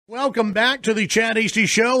Welcome back to the Chad Hasty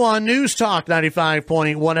Show on News Talk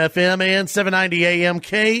 95.1 FM and 790 AM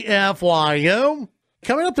KFYO.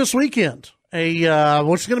 Coming up this weekend,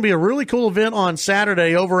 what's going to be a really cool event on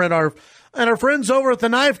Saturday over at our friends over at the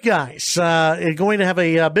Knife Guys. Going to have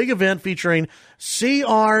a big event featuring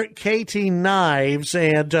CRKT Knives,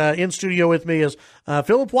 and in studio with me is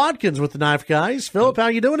Phillip Watkins with the Knife Guys. Phillip, how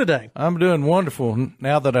you doing today? I'm doing wonderful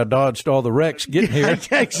now that I dodged all the wrecks getting here.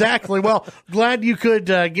 Exactly. Well, glad you could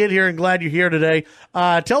get here and glad you're here today.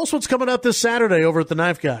 Tell us what's coming up this Saturday over at the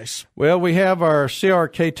Knife Guys. Well, we have our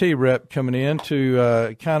CRKT rep coming in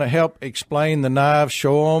to kind of help explain the knives,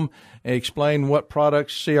 show them, explain what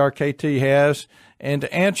products CRKT has, and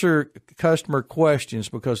to answer customer questions,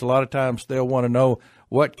 because a lot of times they'll want to know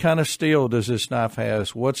what kind of steel does this knife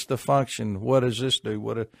has, what's the function, what does this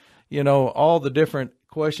do, all the different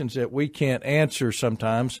questions that we can't answer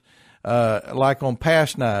sometimes, like on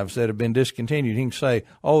past knives that have been discontinued. You can say,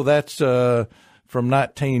 oh, that's from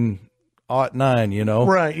 1909,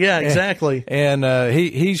 Right, yeah, exactly. And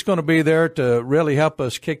he's going to be there to really help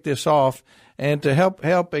us kick this off and to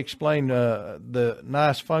help explain the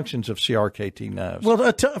nice functions of CRKT knives.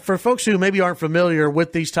 Well, for folks who maybe aren't familiar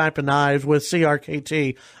with these type of knives, with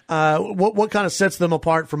CRKT, what kind of sets them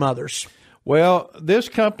apart from others? Well, this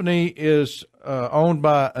company is owned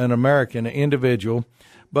by an American individual,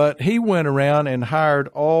 but he went around and hired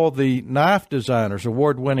all the knife designers,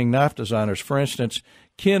 award-winning knife designers. For instance,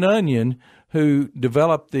 Ken Onion, who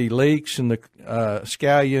developed the leeks and the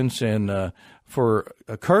scallions and for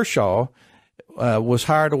Kershaw, was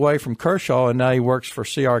hired away from Kershaw, and now he works for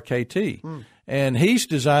CRKT. And he's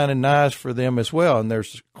designing knives for them as well. And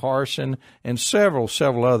there's Carson and several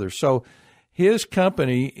others. So his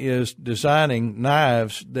company is designing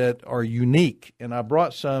knives that are unique, and I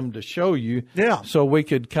brought some to show you. Yeah. So we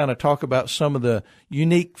could kind of talk about some of the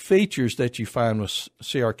unique features that you find with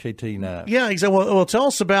CRKT knives. Yeah, exactly. Well, tell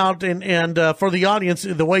us about, and for the audience,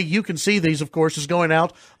 the way you can see these, of course, is going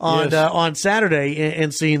out on Saturday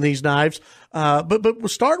and seeing these knives. But we'll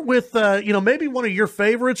start with, maybe one of your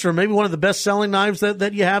favorites or maybe one of the best-selling knives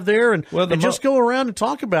that you have there, and just go around and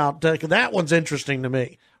talk about that one's interesting to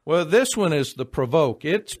me. Well, this one is the Provoke.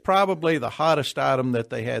 It's probably the hottest item that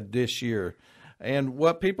they had this year. And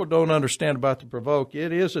what people don't understand about the Provoke,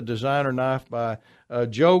 it is a designer knife by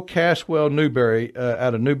Joe Caswell Newberry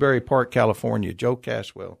out of Newberry Park, California, Joe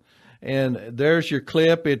Caswell. And there's your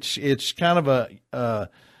clip. It's kind of a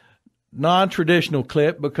non-traditional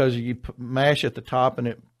clip because you mash at the top and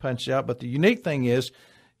it punches out. But the unique thing is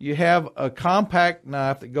you have a compact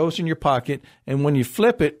knife that goes in your pocket, and when you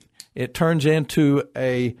flip it, it turns into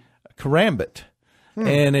a karambit.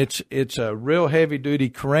 And it's a real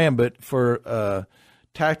heavy-duty karambit for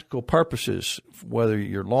tactical purposes, whether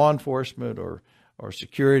you're law enforcement or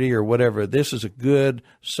security or whatever. This is a good,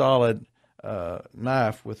 solid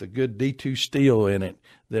knife with a good D2 steel in it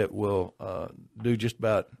that will do just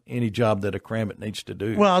about any job that a karambit needs to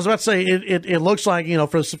do. Well, I was about to say, it looks like,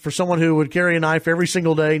 for someone who would carry a knife every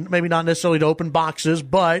single day, maybe not necessarily to open boxes,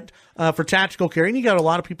 but for tactical carry, and you got a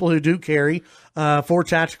lot of people who do carry for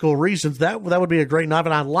tactical reasons, that would be a great knife.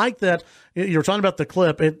 And I like that you're talking about the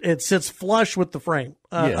clip. It sits flush with the frame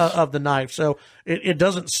of the knife, so it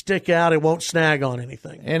doesn't stick out. It won't snag on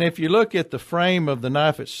anything. And if you look at the frame of the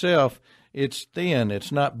knife itself, it's thin, it's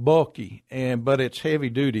not bulky, but it's heavy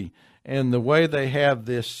duty. And the way they have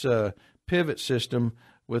this pivot system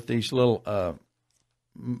with these little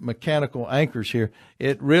mechanical anchors here,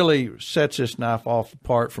 it really sets this knife off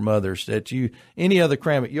apart from others. Any other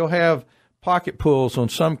karambit, you'll have pocket pulls on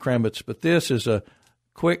some karambits, but this is a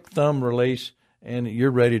quick thumb release, and you're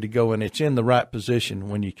ready to go, and it's in the right position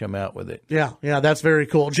when you come out with it. Yeah, that's very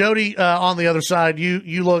cool. Jody, on the other side,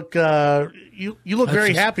 you look you look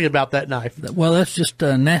very happy about that knife. Well, that's just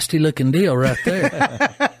a nasty looking deal right there.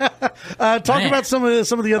 Talk about some of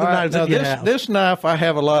the other knives that you have. This knife I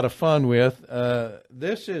have a lot of fun with.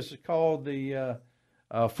 This is called the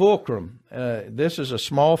fulcrum. This is a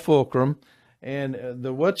small fulcrum. And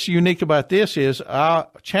what's unique about this is I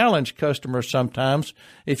challenge customers sometimes.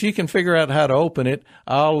 If you can figure out how to open it,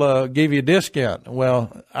 I'll give you a discount.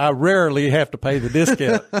 Well, I rarely have to pay the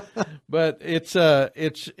discount, but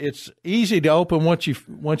it's easy to open once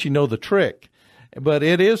you know the trick. But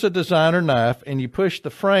it is a designer knife, and you push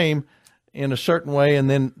the frame in a certain way, and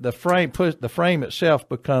then the frame itself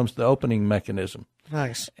becomes the opening mechanism.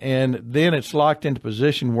 Nice. And then it's locked into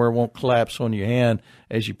position where it won't collapse on your hand.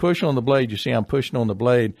 As you push on the blade, you see I'm pushing on the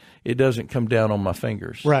blade. It doesn't come down on my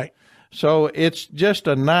fingers. Right. So it's just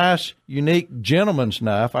a nice, unique gentleman's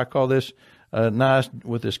knife. I call this nice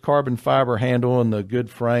with this carbon fiber handle and the good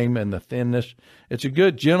frame and the thinness. It's a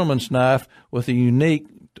good gentleman's knife with a unique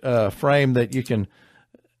frame that you can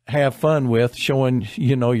have fun with, showing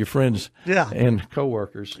your friends and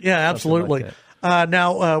coworkers. Yeah, absolutely. Like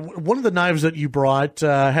now, one of the knives that you brought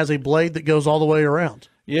has a blade that goes all the way around.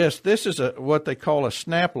 Yes, this is what they call a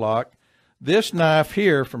snap lock. This knife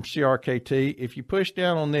here from CRKT, if you push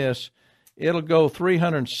down on this, it'll go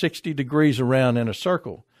 360 degrees around in a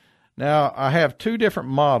circle. Now, I have two different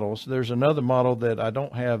models. There's another model that I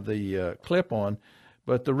don't have the clip on,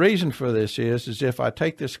 but the reason for this is if I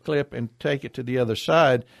take this clip and take it to the other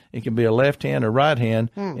side, it can be a left hand or right hand,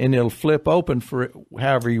 and it'll flip open for it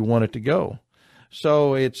however you want it to go.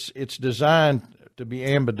 So it's designed to be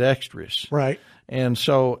ambidextrous. Right. And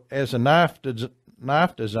so as a knife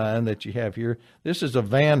design that you have here, this is a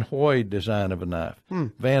Van Hoy design of a knife.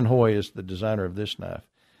 Van Hoy is the designer of this knife.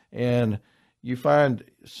 And you find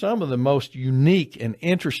some of the most unique and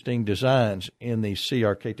interesting designs in the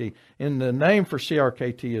CRKT. And the name for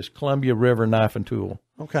CRKT is Columbia River Knife and Tool.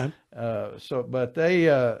 Okay. But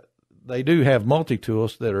they do have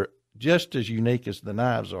multi-tools that are just as unique as the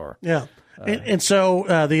knives are. Yeah. And so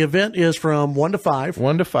the event is from 1 to 5.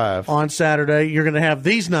 1 to 5 on Saturday. You're going to have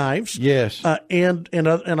these knives, yes, and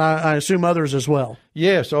I assume others as well.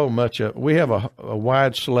 Yes, much. We have a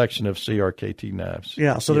wide selection of CRKT knives.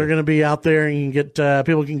 Yeah, so they're going to be out there, and you can get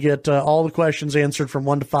people can get all the questions answered from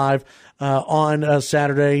 1 to 5 on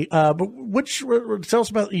Saturday. But tell us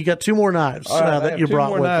about, you got two more knives that you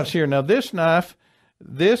brought with you. Two more knives here. Now this knife,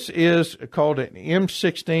 this is called an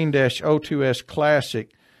M16-02S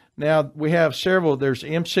Classic. Now, we have several. There's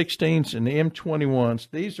M16s and M21s.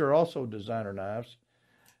 These are also designer knives.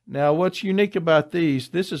 Now, what's unique about these,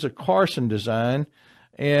 this is a Carson design,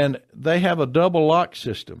 and they have a double lock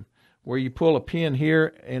system where you pull a pin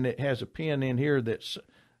here, and it has a pin in here that's,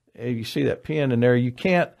 you see that pin in there.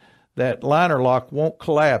 That liner lock won't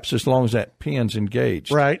collapse as long as that pin's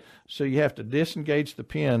engaged. Right. So you have to disengage the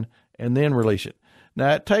pin and then release it.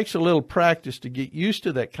 Now, it takes a little practice to get used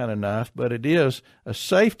to that kind of knife, but it is a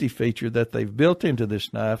safety feature that they've built into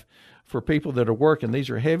this knife for people that are working. These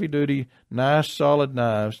are heavy-duty, nice, solid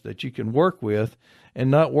knives that you can work with and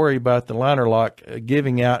not worry about the liner lock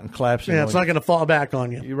giving out and collapsing. Yeah, it's not going to fall back on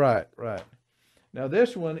you. You're right. Now,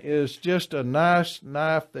 this one is just a nice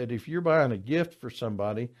knife that if you're buying a gift for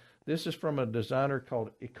somebody, this is from a designer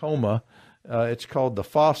called Ikoma. It's called the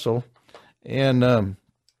Fossil, and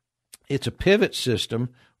it's a pivot system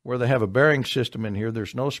where they have a bearing system in here.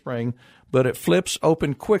 There's no spring, but it flips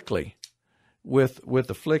open quickly with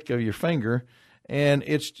the flick of your finger. And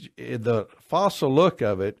it's the Fossil look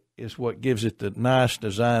of it is what gives it the nice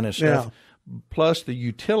design and stuff. Yeah. Plus the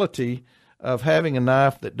utility of having a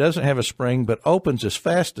knife that doesn't have a spring but opens as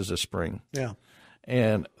fast as a spring. Yeah.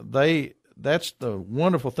 And that's the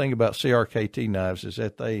wonderful thing about CRKT knives, is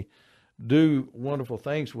that they do wonderful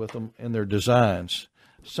things with them in their designs.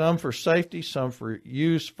 Some for safety, some for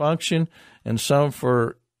use, function, and some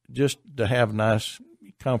for just to have nice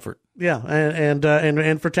comfort. Yeah,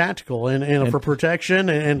 and for tactical and for protection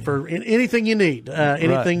and for anything you need.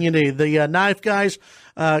 You need. The Knife Guys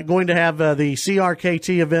going to have the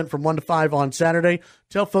CRKT event from 1 to 5 on Saturday.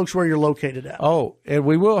 Tell folks where you're located at. Oh, and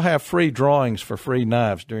we will have free drawings for free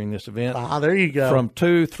knives during this event. There you go. From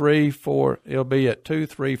 2, 3, 4. It'll be at 2,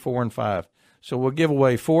 3, 4, and 5. So we'll give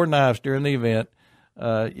away 4 knives during the event.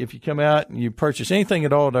 If you come out and you purchase anything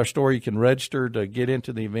at all at our store, you can register to get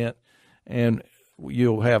into the event, and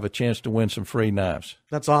you'll have a chance to win some free knives.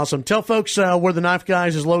 That's awesome. Tell folks where the Knife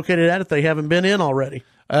Guys is located at if they haven't been in already.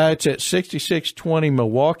 It's at 6620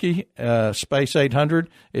 Milwaukee, space 800.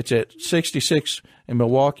 It's at 66 in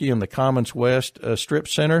Milwaukee in the Commons West Strip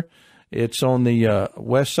Center. It's on the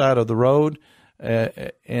west side of the road.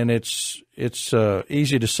 And it's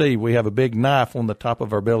easy to see. We have a big knife on the top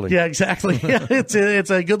of our building. Yeah, exactly. It's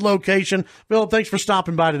a good location. Phillip, thanks for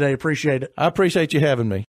stopping by today. Appreciate it. I appreciate you having me.